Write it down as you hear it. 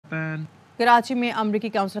Balochistan. Karachi में अमरीकी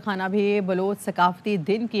council खाना भी बलोच सकाफती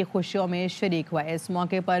दिन की खुशियों में शरीक हुआ। इस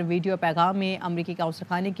मौके पर वीडियो पैगाम में अमरीकी काउंसिल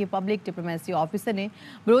खाने की पब्लिक डिप्लोमेसी ऑफिसर ने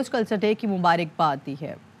बलोच कल्चर डे की मुबारकबाद दी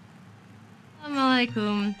है।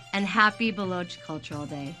 Assalamualaikum and happy Baloch Cultural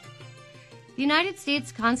Day. The United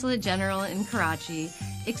States Consulate General in Karachi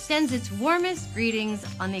extends its warmest greetings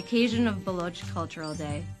on the occasion of Baloch Cultural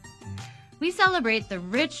Day. We celebrate the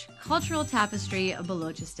rich cultural tapestry of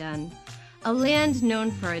Balochistan, a land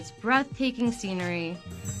known for its breathtaking scenery,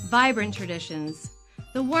 vibrant traditions,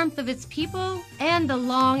 the warmth of its people, and the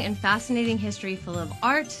long and fascinating history full of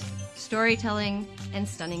art, storytelling, and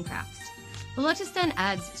stunning crafts. Balochistan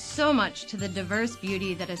adds so much to the diverse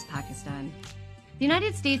beauty that is Pakistan. The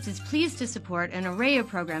United States is pleased to support an array of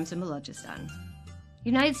programs in Balochistan. The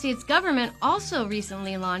United States government also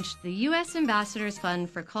recently launched the U.S. Ambassadors Fund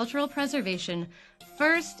for Cultural Preservation,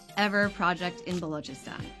 first ever project in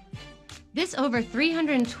Balochistan. This over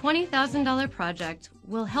 $320,000 project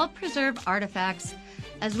will help preserve artifacts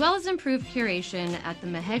as well as improve curation at the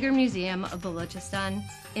Mehegar Museum of Balochistan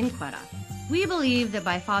in Quetta. We believe that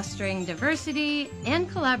by fostering diversity and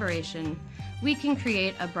collaboration, we can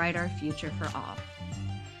create a brighter future for all.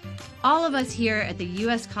 All of us here at the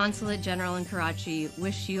U.S. Consulate General in Karachi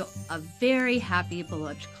wish you a very happy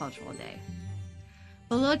Baloch Cultural Day.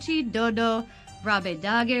 Balochi Dodo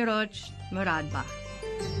Rabedage Roch Muradba.